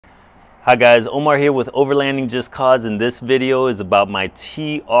Hi guys, Omar here with Overlanding Just Cause, and this video is about my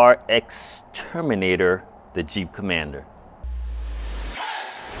TRX-Terminator, the Jeep Commander.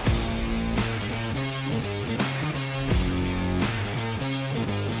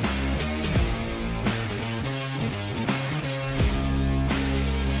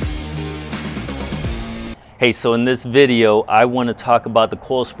 Hey, so in this video, I want to talk about the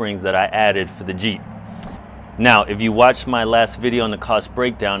coil springs that I added for the Jeep. Now, if you watched my last video on the cost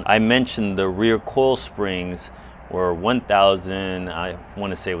breakdown, I mentioned the rear coil springs were $1,000, I want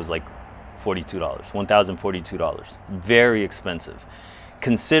to say it was like $42, $1,042. Very expensive.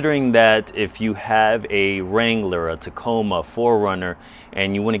 Considering that if you have a Wrangler, a Tacoma, 4Runner,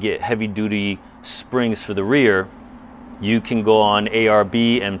 and you want to get heavy duty springs for the rear, you can go on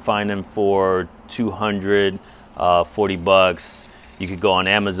ARB and find them for 200, 40 bucks. You could go on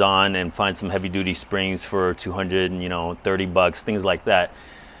Amazon and find some heavy duty springs for 200, 30 bucks, things like that.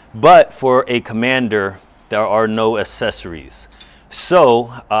 But for a Commander, there are no accessories. So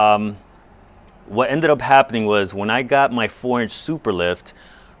what ended up happening was when I got my 4-inch Superlift,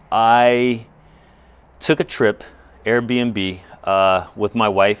 I took a trip, Airbnb, with my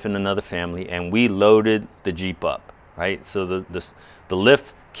wife and another family, and we loaded the Jeep up, right? So the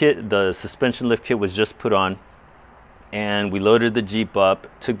lift kit, the suspension lift kit was just put on, and we loaded the Jeep up,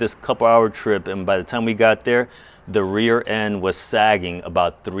 took this couple-hour trip, and by the time we got there, the rear end was sagging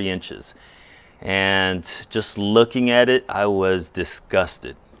about 3 inches. And just looking at it, I was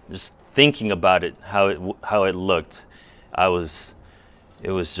disgusted. Just thinking about it, how it looked, it was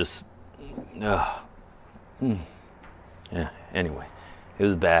just, yeah, anyway, it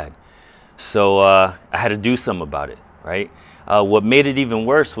was bad. So I had to do something about it, right? What made it even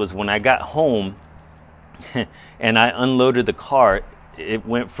worse was when I got home and I unloaded the car, it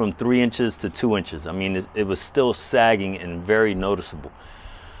went from 3 inches to 2 inches. I mean, it was still sagging and very noticeable.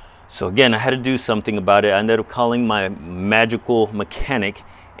 So again, I had to do something about it. I ended up calling my magical mechanic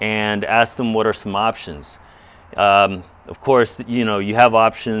and asked him what are some options. Of course, you have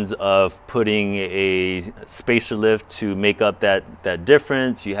options of putting a spacer lift to make up that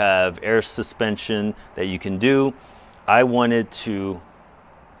difference. You have air suspension that you can do. I wanted to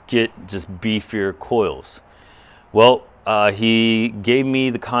get just beefier coils. Well, he gave me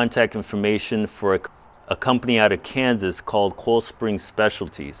the contact information for a company out of Kansas called Coil Spring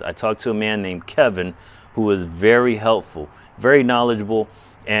Specialties. I talked to a man named Kevin who was very helpful, very knowledgeable,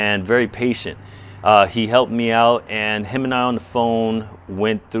 and very patient. He helped me out, and him and I on the phone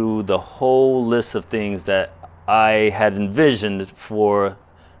went through the whole list of things that I had envisioned for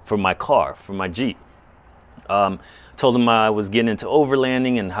my car, for my Jeep. Told him I was getting into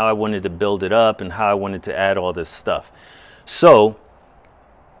overlanding and how I wanted to build it up and how I wanted to add all this stuff. So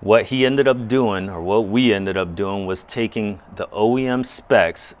what he ended up doing, or what we ended up doing, was taking the OEM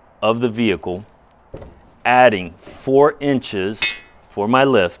specs of the vehicle, adding 4 inches for my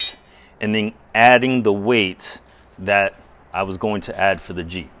lift, and then adding the weight that I was going to add for the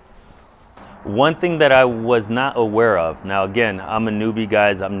Jeep. One thing that I was not aware of, now again, I'm a newbie,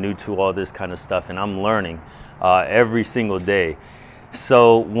 guys, I'm new to all this kind of stuff, and I'm learning every single day.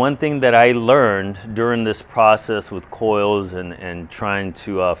 So one thing that I learned during this process with coils and trying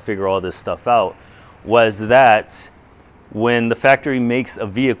to figure all this stuff out was that when the factory makes a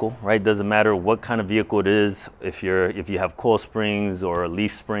vehicle, right, doesn't matter what kind of vehicle it is, if you have coil springs or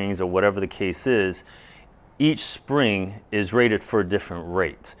leaf springs or whatever the case is, each spring is rated for a different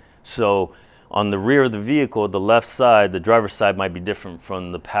rate. So on the rear of the vehicle, the left side, the driver's side, might be different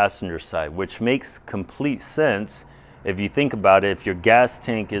from the passenger side, which makes complete sense if you think about it. If your gas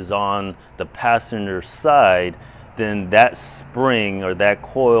tank is on the passenger side, then that spring or that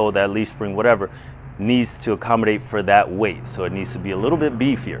coil, that leaf spring, whatever, needs to accommodate for that weight. So it needs to be a little bit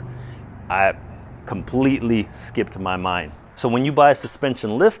beefier. I completely skipped my mind. So when you buy a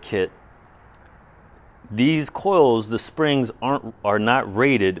suspension lift kit, these coils, the springs are not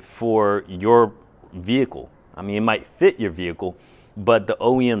rated for your vehicle. I mean, it might fit your vehicle, but the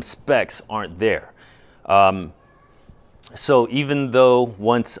OEM specs aren't there. So even though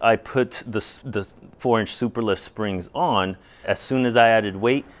once I put the 4-inch Superlift springs on, as soon as I added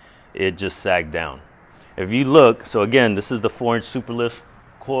weight, it just sagged down. If you look, so again, this is the 4-inch Superlift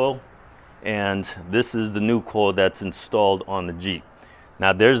coil, and this is the new coil that's installed on the Jeep.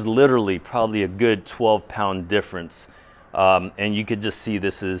 Now there's literally probably a good 12-pound difference, and you could just see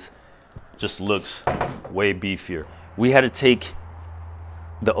this just looks way beefier. We had to take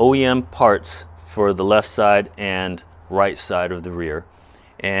the OEM parts for the left side and right side of the rear,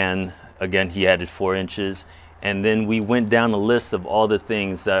 and again he added 4 inches, and then we went down a list of all the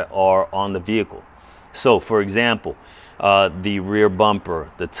things that are on the vehicle. So for example, the rear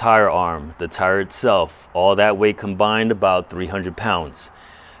bumper, the tire arm, the tire itself, all that weight combined, about 300 pounds.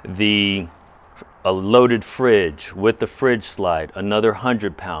 A loaded fridge with the fridge slide, another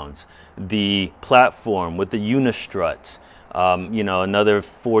 100 pounds. The platform with the unistruts, you know, another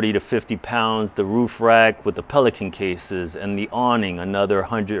 40 to 50 pounds. The roof rack with the Pelican cases and the awning, another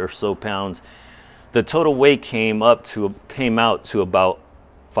 100 or so pounds. The total weight came out to about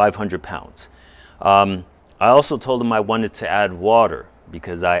 500 pounds. I also told him I wanted to add water,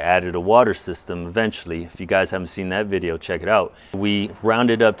 because I added a water system eventually. If you guys haven't seen that video, check it out. We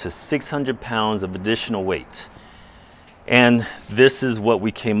rounded up to 600 pounds of additional weight. And this is what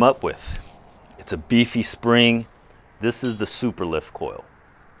we came up with. It's a beefy spring. This is the super lift coil.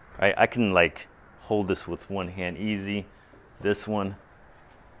 Right? I can like hold this with one hand easy. This one,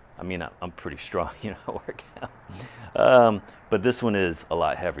 I mean, I'm pretty strong, you know, I work out. But this one is a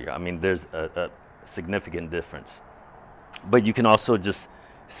lot heavier. I mean, there's a significant difference. But you can also just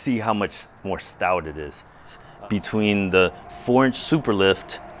see how much more stout it is between the 4-inch super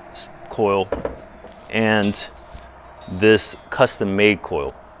lift coil and this custom made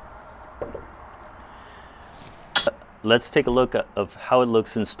coil. Let's take a look of how it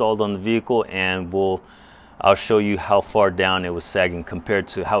looks installed on the vehicle, and I'll show you how far down it was sagging compared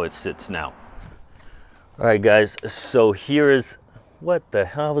to how it sits now. All right, guys, so here is what the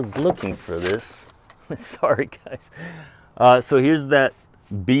hell. I was looking for this. Sorry, guys. So here's that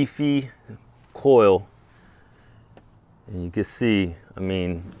beefy coil, and you can see, I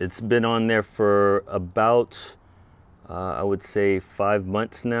mean, it's been on there for about I would say 5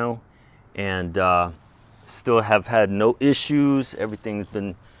 months now, and still have had no issues. Everything's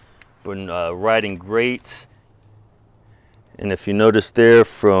been riding great. And if you notice there,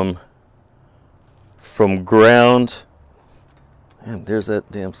 from ground, man, there's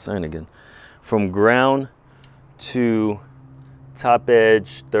that damn sign again, from ground to top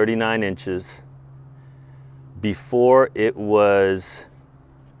edge, 39 inches. Before, it was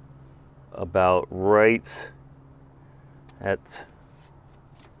about right at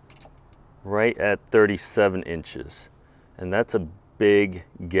 37 inches. And that's a big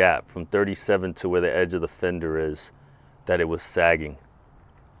gap from 37 to where the edge of the fender is, that it was sagging.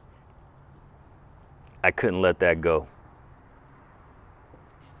 I couldn't let that go.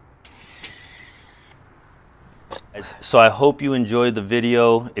 So I hope you enjoyed the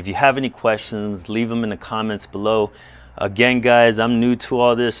video. If you have any questions, leave them in the comments below. Again, guys, I'm new to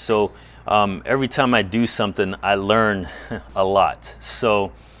all this, so every time I do something, I learn a lot.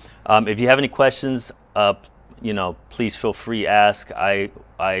 So if you have any questions, you know, please feel free to ask. I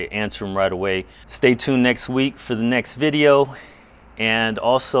answer them right away. Stay tuned next week for the next video. And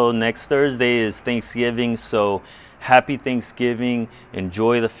also next Thursday is Thanksgiving, so happy Thanksgiving.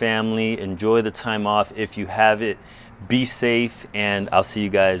 Enjoy the family, enjoy the time off if you have it. Be safe, and I'll see you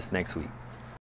guys next week.